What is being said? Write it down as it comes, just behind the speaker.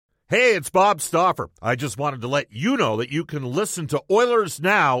Hey, it's Bob Stauffer. I just wanted to let you know that you can listen to Oilers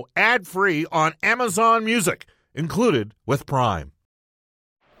Now ad-free on Amazon Music, included with Prime.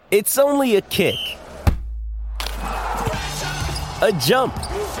 It's only a kick, a jump,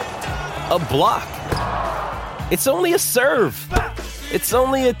 a block. It's only a serve. It's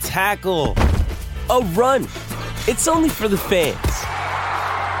only a tackle, a run. It's only for the fans.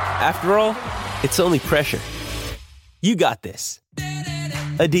 After all, it's only pressure. You got this.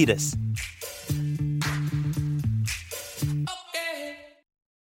 Adidas.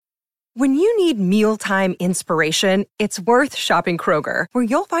 When you need mealtime inspiration, it's worth shopping Kroger, where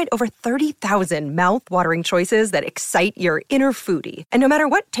you'll find over 30,000 mouth-watering choices that excite your inner foodie. And no matter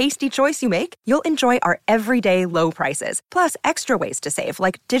what tasty choice you make, you'll enjoy our everyday low prices, plus extra ways to save,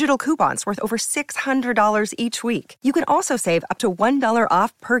 like digital coupons worth over $600 each week. You can also save up to $1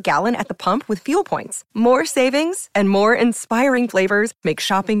 off per gallon at the pump with fuel points. More savings and more inspiring flavors make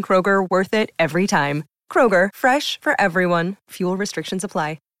shopping Kroger worth it every time. Kroger, fresh for everyone. Fuel restrictions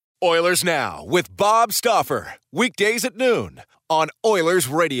apply. Oilers Now with Bob Stauffer. Weekdays at noon on Oilers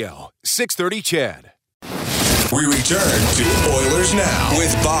Radio, 630 CHED. We return to Oilers Now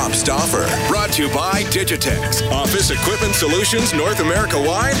with Bob Stauffer. Brought to you by Digitex. Office Equipment Solutions North America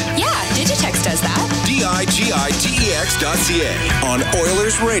wide? Yeah, Digitex does that. Digitex.ca on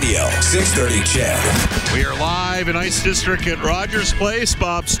Oilers Radio, 630 CHED. We are live in Ice District at Rogers Place.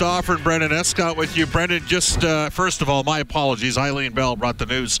 Bob Stauffer and Brendan Escott with you. Brendan, just first of all, my apologies. Eileen Bell brought the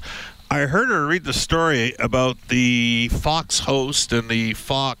news. I heard her read the story about the Fox host and the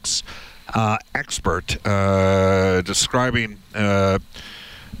Fox expert describing the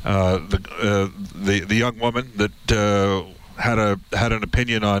young woman that had an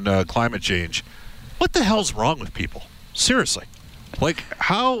opinion on climate change. What the hell's wrong with people? Seriously, like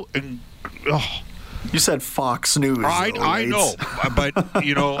how? You said Fox News. I know, but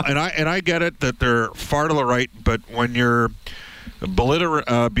and I get it that they're far to the right. But when you're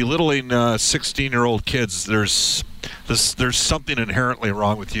belittling 16-year-old kids, there's something inherently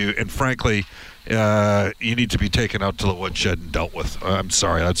wrong with you, and frankly, you need to be taken out to the woodshed and dealt with. I'm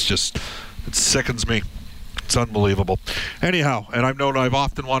sorry, it sickens me. It's unbelievable. Anyhow, and I've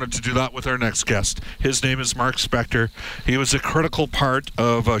often wanted to do that with our next guest. His name is Mark Spector. He was a critical part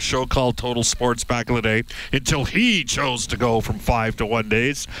of a show called Total Sports back in the day until he chose to go from 5 to 1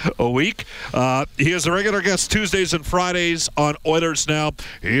 days a week. He is a regular guest Tuesdays and Fridays on Oilers Now.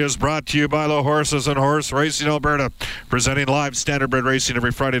 He is brought to you by the Horses and Horse Racing Alberta, presenting live standardbred racing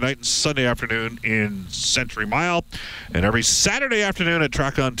every Friday night and Sunday afternoon in Century Mile, and every Saturday afternoon at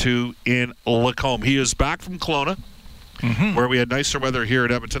Track on 2 in Lacombe. He is back from Kelowna, where we had nicer weather here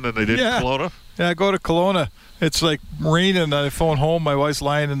at Edmonton than they did in Kelowna. Yeah, I go to Kelowna. It's like raining, and I phone home. My wife's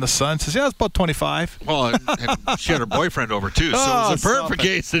lying in the sun. Says, "Yeah, it's about 25." Well, and she had her boyfriend over too, so it was a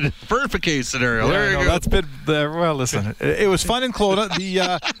perfect case scenario. Yeah, there you go. That's been there. Well, listen, it was fun in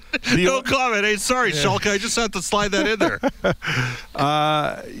Kelowna. No comment. Hey, sorry, Shulk. I just had to slide that in there.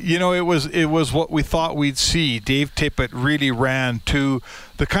 It was what we thought we'd see. Dave Tippett really ran to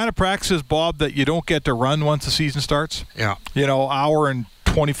the kind of practices, Bob, that you don't get to run once the season starts. Yeah. Hour and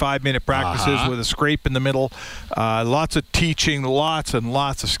 25-minute practices with a scrape in the middle. Lots of teaching, lots and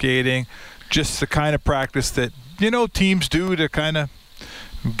lots of skating. Just the kind of practice that, teams do to kind of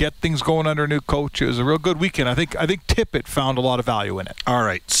get things going under a new coach. It was a real good weekend. I think Tippett found a lot of value in it. All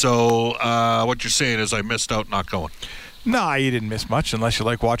right. So what you're saying is I missed out not going. No, you didn't miss much unless you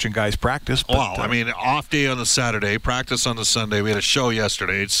like watching guys practice. But, off day on the Saturday, practice on the Sunday. We had a show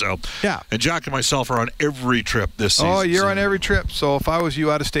yesterday, so yeah. And Jack and myself are on every trip this season. Oh, you're on every trip. So if I was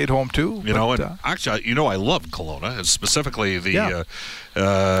you, I'd have stayed home too. Actually, I love Kelowna, and specifically the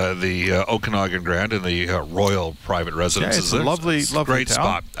Okanagan Grand and the Royal Private Residences. Yeah, it's a lovely great town.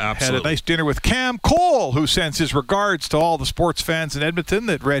 spot. Absolutely. Had a nice dinner with Cam Cole, who sends his regards to all the sports fans in Edmonton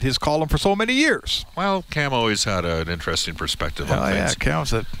that read his column for so many years. Well, Cam always had an interesting perspective on things. Yeah,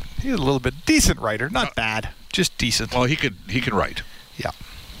 Cam's he's a little bit decent writer, not bad, just decent. Well, he can write. Yeah.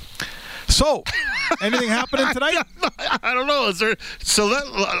 So, anything happening tonight? I don't know.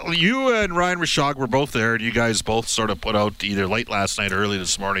 You and Ryan Rishaug were both there, and you guys both sort of put out either late last night or early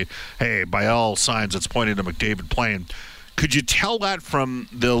this morning, hey, by all signs, it's pointing to McDavid playing. Could you tell that from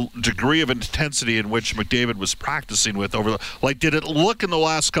the degree of intensity in which McDavid was practicing with did it look in the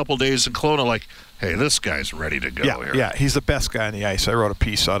last couple of days in Kelowna like, hey, this guy's ready to go here? Yeah, he's the best guy on the ice. I wrote a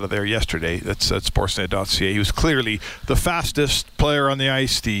piece out of there yesterday that's at sportsnet.ca. He was clearly the fastest player on the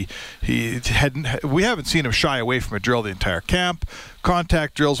ice. We haven't seen him shy away from a drill the entire camp.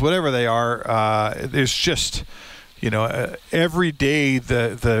 Contact drills, whatever they are, there's just... every day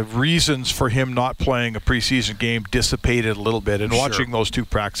the reasons for him not playing a preseason game dissipated a little bit. And watching those two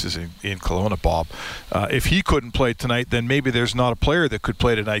practices in Kelowna, Bob, if he couldn't play tonight, then maybe there's not a player that could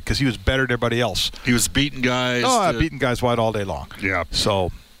play tonight because he was better than everybody else. He was beating guys. Beating guys wide all day long. Yeah.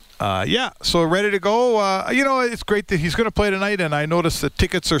 So, so ready to go. It's great that he's going to play tonight, and I noticed that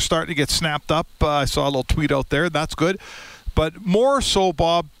tickets are starting to get snapped up. I saw a little tweet out there. That's good. But more so,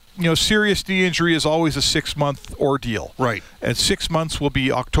 Bob, serious knee injury is always a 6-month ordeal. Right. And 6 months will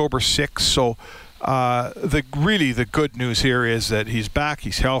be October 6th. So the good news here is that he's back.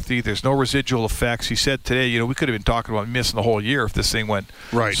 He's healthy. There's no residual effects. He said today, we could have been talking about missing the whole year if this thing went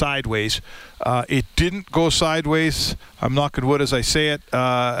sideways. It didn't go sideways. I'm knocking wood as I say it.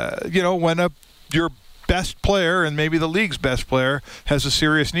 When your best player and maybe the league's best player has a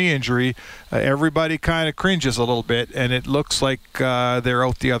serious knee injury, everybody kind of cringes a little bit, and it looks like they're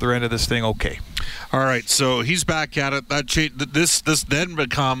out the other end of this thing okay. All right, so he's back at it. This then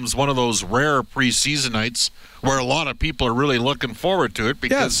becomes one of those rare preseason nights where a lot of people are really looking forward to it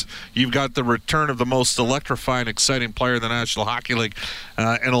because you've got the return of the most electrifying, exciting player in the National Hockey League in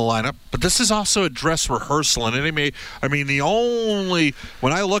a lineup. But this is also a dress rehearsal, and when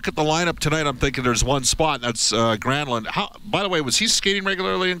I look at the lineup tonight, I'm thinking there's one spot, and that's Granlund. By the way, was he skating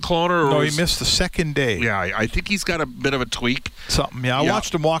regularly in Kelowna? No, he missed the second day. Yeah, I think he's got a bit of a tweak. Something, I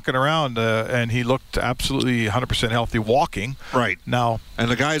watched him walking around, and he looked absolutely 100% healthy walking. Right. Now, and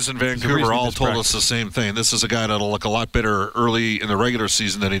the guys in Vancouver all told us the same thing. This is a guy that'll look a lot better early in the regular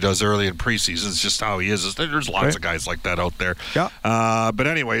season than he does early in preseason. It's just how he is. There's lots of guys like that out there. Yeah. But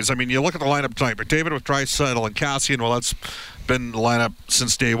anyways, you look at the lineup tonight. McDavid with Draisaitl and Kassian, well, that's been the lineup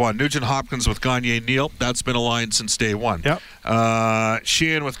since day one. Nugent Hopkins with Gagne Neal, that's been a line since day one. Yep.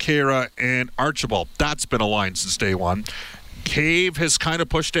 Sheehan with Khaira and Archibald, that's been a line since day one. Cave has kind of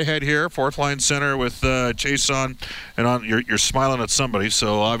pushed ahead here, fourth line center with Chason, and you're smiling at somebody,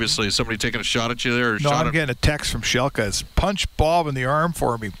 so obviously somebody taking a shot at you there. I'm getting a text from Shelka. It's punch Bob in the arm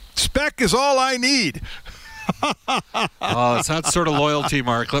for me. Spec is all I need. It's that sort of loyalty,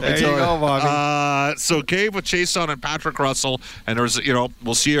 Mark. Let me tell you. There you go, Bobby. So Cave with Chason and Patrick Russell, and there's,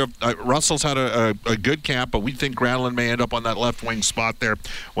 we'll see if Russell's had a good camp, but we think Granlund may end up on that left wing spot there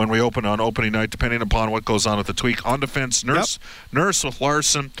when we open on opening night, depending upon what goes on with the tweak. On defense, Nurse with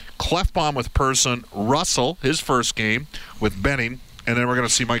Larson, Clefbaum with Person, Russell, his first game with Benning, and then we're going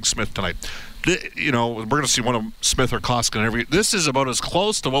to see Mike Smith tonight. We're going to see one of Smith or Koskinen. This is about as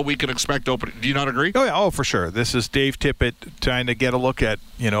close to what we can expect opening. Do you not agree? Oh, yeah. Oh, for sure. This is Dave Tippett trying to get a look at,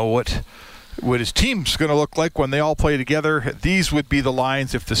 what his team's going to look like when they all play together. These would be the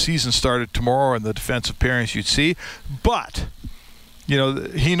lines if the season started tomorrow and the defensive pairings you'd see. But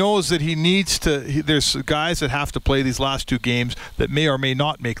he knows that he needs to. There's guys that have to play these last two games that may or may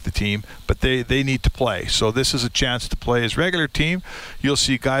not make the team, but they need to play. So this is a chance to play his regular team. You'll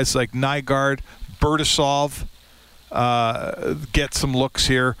see guys like Nygaard, Bertasov get some looks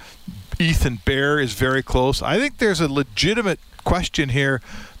here. Ethan Bear is very close. I think there's a legitimate question here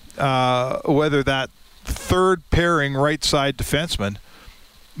whether that third pairing right side defenseman,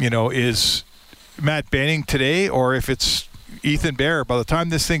 is Matt Benning today, or if it's Ethan Bear. By the time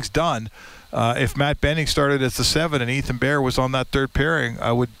this thing's done, if Matt Benning started as the 7 and Ethan Bear was on that third pairing,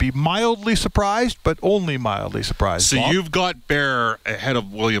 I would be mildly surprised, but only mildly surprised. So Bob? You've got Bear ahead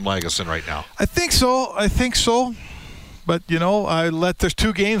of William Lagesson right now. I think so. But, there's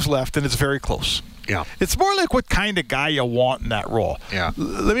 2 games left, and it's very close. Yeah. It's more like what kind of guy you want in that role. Yeah.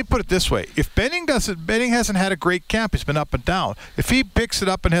 Let me put it this way. If Benning hasn't had a great camp, he's been up and down. If he picks it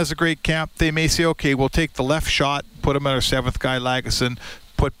up and has a great camp, they may say, okay, we'll take the left shot, put him at our 7th guy, Lagesson,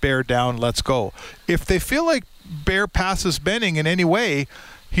 put Bear down, let's go. If they feel like Bear passes Benning in any way,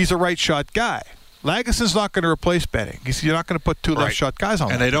 he's a right shot guy. Lagesson's not going to replace Benning. You're not going to put 2 left shot guys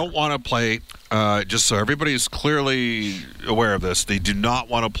on. And they don't want to play, just so everybody's clearly aware of this, they do not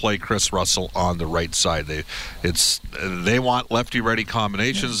want to play Chris Russell on the right side. They want lefty-ready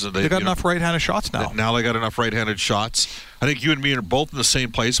combinations. They got enough right-handed shots now. Now they got enough right-handed shots. I think you and me are both in the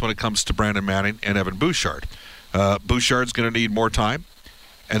same place when it comes to Brandon Manning and Evan Bouchard. Bouchard's going to need more time.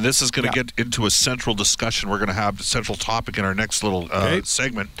 And this is going to get into a central discussion. We're going to have the central topic in our next little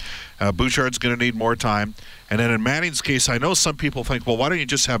segment. Bouchard's going to need more time. And then in Manning's case, I know some people think, well, why don't you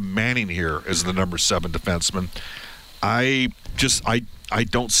just have Manning here as the number 7 defenseman? I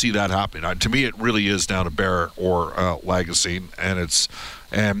don't see that happening. To me, it really is down to Bear or Lagesson.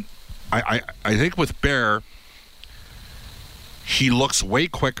 And I think with Bear, he looks way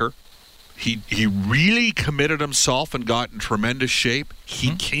quicker. He really committed himself and got in tremendous shape.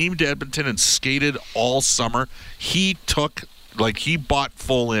 He came to Edmonton and skated all summer. He took Like, he bought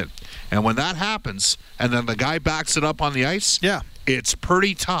full in. And when that happens, and then the guy backs it up on the ice, it's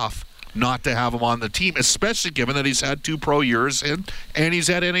pretty tough not to have him on the team, especially given that he's had 2 pro years and he's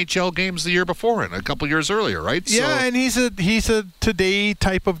had NHL games the year before and a couple years earlier, right? Yeah, and he's a today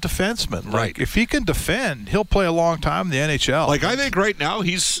type of defenseman. Like, Right. if he can defend, he'll play a long time in the NHL. Like, I think right now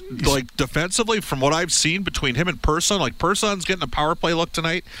he's like, defensively, from what I've seen between him and Persson, like, Person's getting a power play look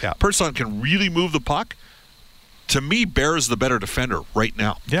tonight. Yeah. Persson can really move the puck. To me, Bear's the better defender right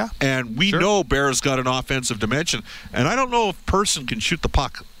now. Yeah. And we know Bear's got an offensive dimension. And I don't know if Persson can shoot the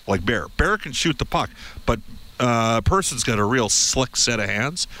puck like Bear. Bear can shoot the puck, but Person's got a real slick set of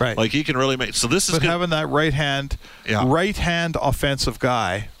hands. Right. Like, he can really make. So this is But having that right hand offensive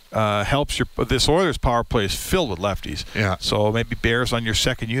guy helps this Oilers power play is filled with lefties. Yeah. So maybe Bear's on your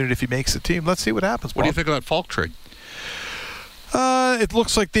second unit if he makes the team. Let's see what happens. What do you think of that Falk trade? It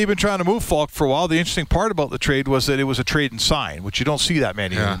looks like they've been trying to move Falk for a while. The interesting part about the trade was that it was a trade and sign, which you don't see that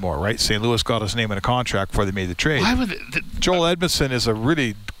many anymore, right? St. Louis got his name in a contract before they made the trade. Why would Joel Edmondson is a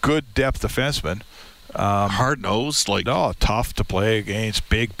really good depth defenseman. Hard-nosed? Like, No, tough to play against.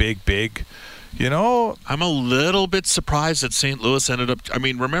 Big. You know, I'm a little bit surprised that St. Louis ended up. I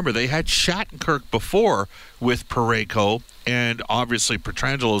mean, remember, they had Shattenkirk before with Parayko, and obviously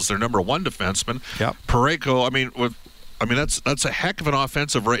Pietrangelo is their number 1 defenseman. Yep. Parayko, that's a heck of an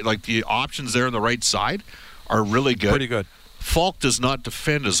offensive rate. Like, the options there on the right side are really good. pretty good. Falk does not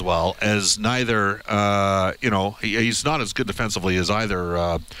defend as well as neither. He's not as good defensively as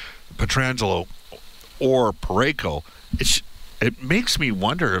either Pietrangelo or Parayko. It makes me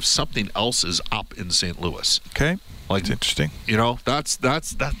wonder if something else is up in St. Louis. Okay. Like, It's interesting. You know, that's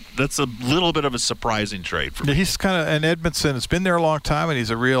a little bit of a surprising trade for me. He's and Edmondson has been there a long time, and he's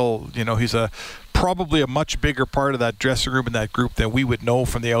a real, he's probably a much bigger part of that dressing room and that group than we would know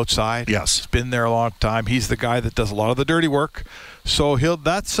from the outside. Yes. He's been there a long time. He's the guy that does a lot of the dirty work. So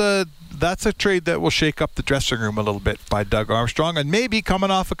that's a trade that will shake up the dressing room a little bit by Doug Armstrong, and maybe coming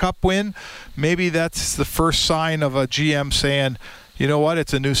off a cup win, maybe that's the first sign of a GM saying, you know what,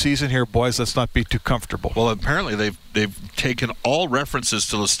 it's a new season here, boys, let's not be too comfortable. Well, apparently they've taken all references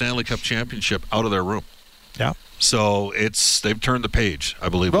to the Stanley Cup Championship out of their room. Yeah. So they've turned the page, I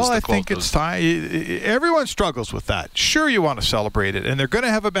believe. Well, was the I quote. think it's time. Everyone struggles with that. Sure, you want to celebrate it, and they're going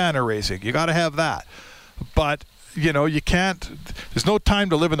to have a banner raising. You got to have that. But, you can't. There's no time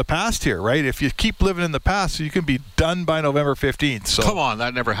to live in the past here, right? If you keep living in the past, you can be done by November 15th. So come on,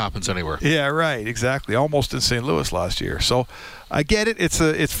 that never happens anywhere. Yeah, right. Exactly. Almost in St. Louis last year. So I get it.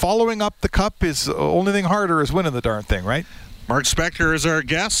 It's following up the cup is the only thing harder is winning the darn thing, right? Mark Spector is our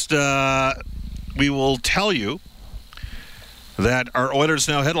guest. We will tell you that our Oilers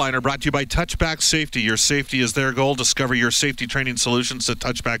Now headliner brought to you by Touchback Safety. Your safety is their goal. Discover your safety training solutions at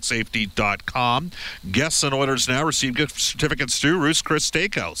touchbacksafety.com. Guests on Oilers Now receive gift certificates to Ruth's Chris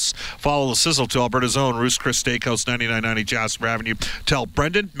Steakhouse. Follow the sizzle to Alberta's own Ruth's Chris Steakhouse, 9990 Jasper Avenue. Tell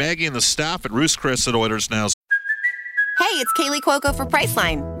Brendan, Maggie, and the staff at Ruth's Chris at Oilers Now. Hey, it's Kaylee Cuoco for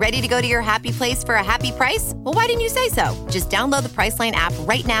Priceline. Ready to go to your happy place for a happy price? Well, why didn't you say so? Just download the Priceline app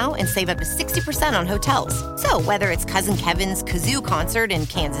right now and save up to 60% on hotels. So whether it's Cousin Kevin's Kazoo Concert in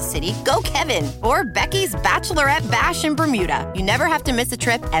Kansas City, go Kevin, or Becky's Bachelorette Bash in Bermuda, you never have to miss a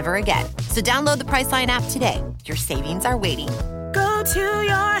trip ever again. So download the Priceline app today. Your savings are waiting. Go to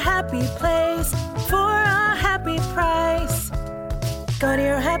your happy place for a happy price. Go to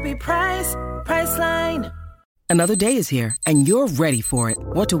your happy price, Priceline. Another day is here, and you're ready for it.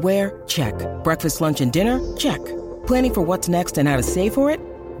 What to wear? Check. Breakfast, lunch, and dinner? Check. Planning for what's next and how to save for it?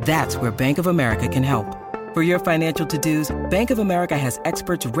 That's where Bank of America can help. For your financial to-dos, Bank of America has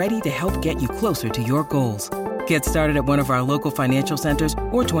experts ready to help get you closer to your goals. Get started at one of our local financial centers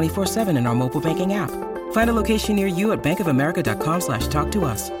or 24/7 in our mobile banking app. Find a location near you at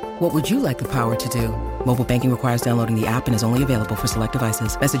bankofamerica.com/talktous. What would you like the power to do? Mobile banking requires downloading the app and is only available for select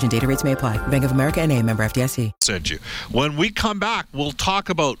devices. Message and data rates may apply. Bank of America N.A., member FDIC. Sent you. When we come back, we'll talk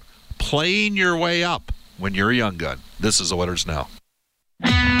about playing your way up when you're a young gun. This is Oilers Now.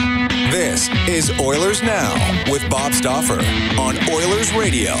 This is Oilers Now with Bob Stauffer on Oilers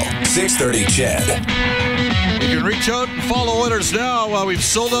Radio, 630 CHED. You can reach out and follow Oilers Now. We've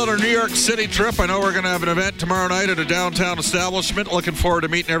sold out our New York City trip. I know we're going to have an event tomorrow night at a downtown establishment. Looking forward to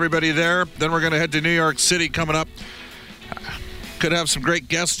meeting everybody there. Then we're going to head to New York City coming up. Could have some great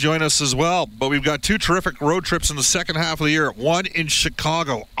guests join us as well. But we've got 2 terrific road trips in the second half of the year. One in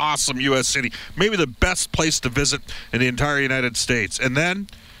Chicago, awesome U.S. city. Maybe the best place to visit in the entire United States. And then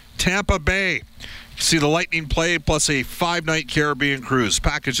Tampa Bay. See the Lightning play, plus a 5-night Caribbean cruise.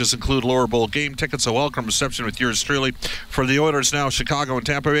 Packages include lower bowl game tickets, a welcome reception with yours truly. For the Oilers now, Chicago and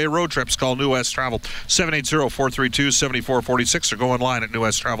Tampa Bay road trips, call New West Travel, 780-432-7446, or go online at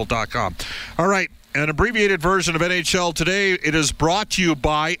newwesttravel.com. All right, an abbreviated version of NHL Today. It is brought to you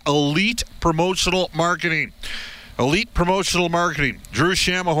by Elite Promotional Marketing. Elite Promotional Marketing. Drew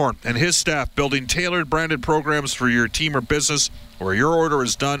Shamahorn and his staff building tailored branded programs for your team or business where your order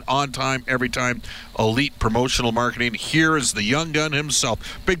is done on time, every time. Elite Promotional Marketing. Here is the young gun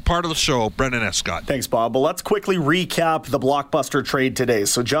himself. Big part of the show, Brendan Escott. Thanks, Bob. Well, let's quickly recap the blockbuster trade today.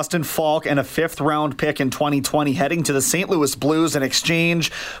 So Justin Falk and a 5th-round pick in 2020 heading to the St. Louis Blues in exchange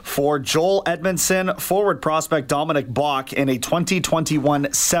for Joel Edmondson, forward prospect Dominic Bach, and a 2021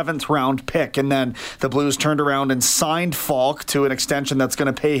 7th-round pick. And then the Blues turned around and signed Falk to an extension that's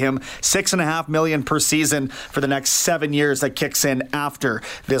going to pay him $6.5 million per season for the next 7 years that kicks in after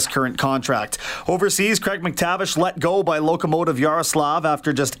this current contract. Overseas, Craig McTavish let go by Lokomotiv Yaroslavl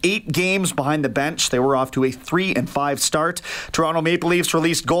after just 8 games behind the bench. They were off to a 3-5 start. Toronto Maple Leafs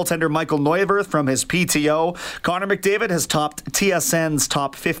released goaltender Michael Neuwirth from his PTO. Connor McDavid has topped TSN's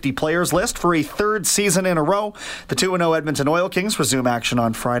top 50 players list for a 3rd season in a row. The 2-0 Edmonton Oil Kings resume action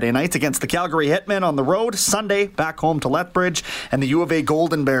on Friday night against the Calgary Hitmen on the road. Sunday, back home to Lethbridge. And the U of A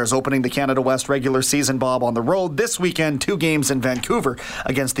Golden Bears opening the Canada West regular season, Bob, on the road this weekend. 2 games in Vancouver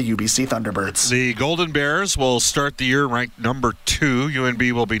against the UBC Thunderbirds. The Golden Bears will start the year ranked number 2.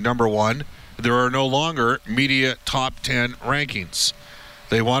 UNB will be number 1. There are no longer media top 10 rankings.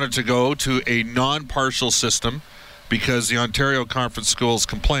 They wanted to go to a non-partial system because the Ontario Conference schools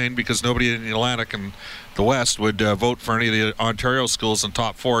complained because nobody in the Atlantic and the West would vote for any of the Ontario schools in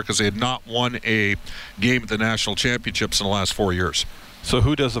top 4 because they had not won a game at the national championships in the last 4 years. So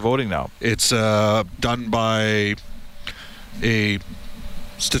who does the voting now? It's done by a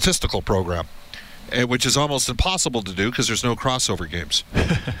statistical program, which is almost impossible to do because there's no crossover games.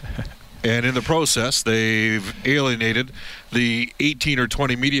 And in the process, they've alienated the 18 or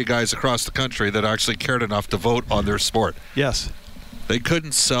 20 media guys across the country that actually cared enough to vote on their sport. Yes. They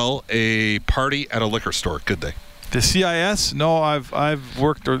couldn't sell a party at a liquor store, could they? The CIS? No, I've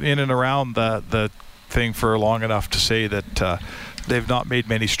worked in and around the thing for long enough to say that they've not made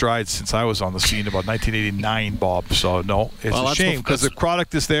many strides since I was on the scene about 1989, Bob. So, no, it's a shame because the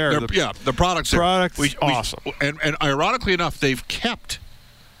product is there. The product's there. Product is awesome. And ironically enough, they've kept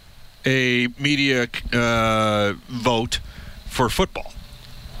a media vote for football,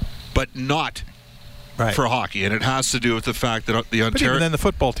 but not for hockey. And it has to do with the fact that the Ontario... But even then, the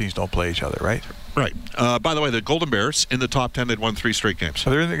football teams don't play each other, right? Right. By the way, the Golden Bears in the top 10. They'd won 3 straight games.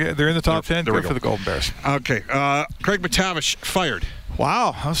 So they're in the top 10. Good for the Golden Bears. Okay. Craig McTavish fired.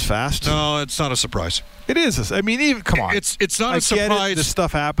 Wow, that was fast. No, it's not a surprise. It is. I mean, come on. It's not a surprise. Get it. This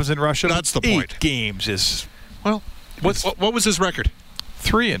stuff happens in Russia. That's the point. 8 games is... Well, what was his record?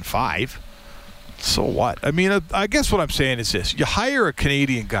 3-5. So what? I mean, I guess what I'm saying is this: you hire a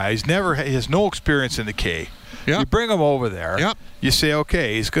Canadian guy, he has no experience in the K. Yep. You bring him over there. Yep. You say,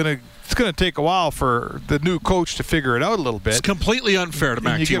 okay, it's gonna take a while for the new coach to figure it out a little bit. It's completely unfair to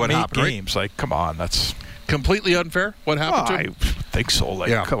Mac T. What happened? Games, right? Like, come on, that's completely unfair. What happened to him? I think so.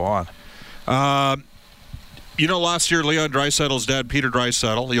 Like, come on. Last year, Leon Draisaitl's dad, Peter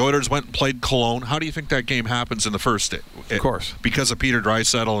Draisaitl, the Oilers went and played Cologne. How do you think that game happens in the first day? Of course. Because of Peter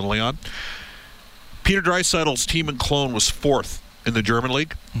Draisaitl and Leon. Peter Draisaitl's team in Cologne was 4th in the German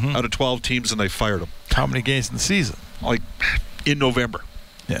league out of 12 teams, and they fired him. How many games in the season? Like in November.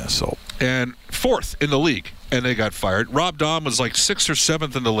 Yeah, so. And 4th in the league, and they got fired. Rob Dahm was like 6th or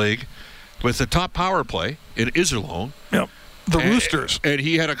 7th in the league with the top power play in Iserlohn. Yep. The Roosters. And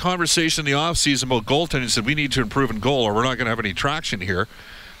he had a conversation in the offseason about goaltending. He said, we need to improve in goal or we're not going to have any traction here.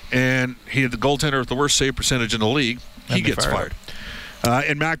 And he had the goaltender with the worst save percentage in the league. He gets fired.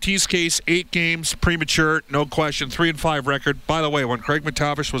 In Mac T's case, 8 games, premature, no question, 3-5 record. By the way, when Craig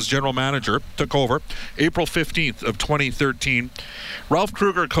McTavish was general manager, took over, April 15th of 2013, Ralph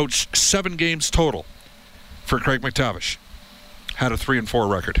Kruger coached 7 games total for Craig McTavish. Had a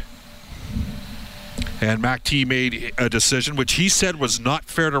 3-4 record. And Mac T made a decision which he said was not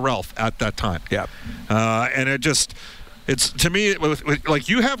fair to Ralph at that time. Yeah. And it's to me, like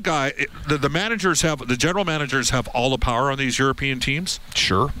you have the managers have, the general managers have all the power on these European teams.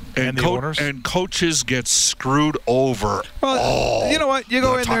 Sure. And the owners. And coaches get screwed over. Well, you know what? You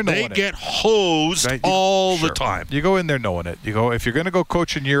go in there knowing they get hosed all the time. You go in there knowing it. You go, if you're going to go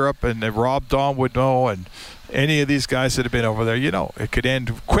coach in Europe, and Rob Dahm would know, and any of these guys that have been over there, it could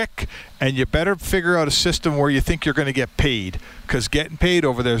end quick, and you better figure out a system where you think you're going to get paid, because getting paid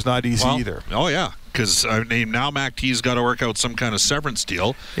over there is not easy either. Oh, yeah. because now Mac T's got to work out some kind of severance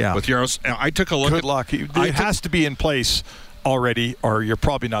deal with Yaros. I took a look. Good luck. It has to be in place already, or you're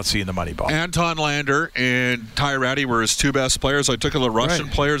probably not seeing the money, Bob. Anton Lander and Ty Ratty were his two best players. I took a look at the Russian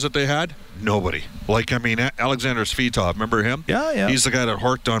players that they had. Nobody. Alexander Svitov, remember him? Yeah. He's the guy that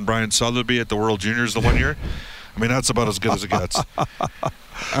horked on Brian Sotheby at the World Juniors the one year. That's about as good as it gets.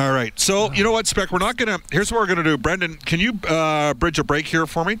 All right. So, you know what, Spec? Here's what we're going to do. Brendan, can you bridge a break here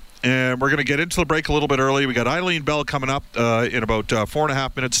for me? And we're going to get into the break a little bit early. We got Eileen Bell coming up in about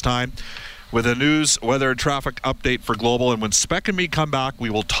 4.5 minutes' time with a news, weather, and traffic update for Global. And when Spec and me come back, we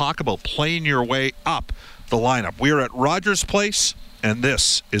will talk about playing your way up the lineup. We are at Rogers Place, and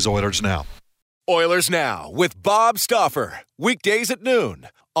this is Oilers Now. Oilers Now with Bob Stauffer. Weekdays at noon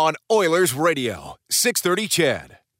on Oilers Radio, 630 CHED.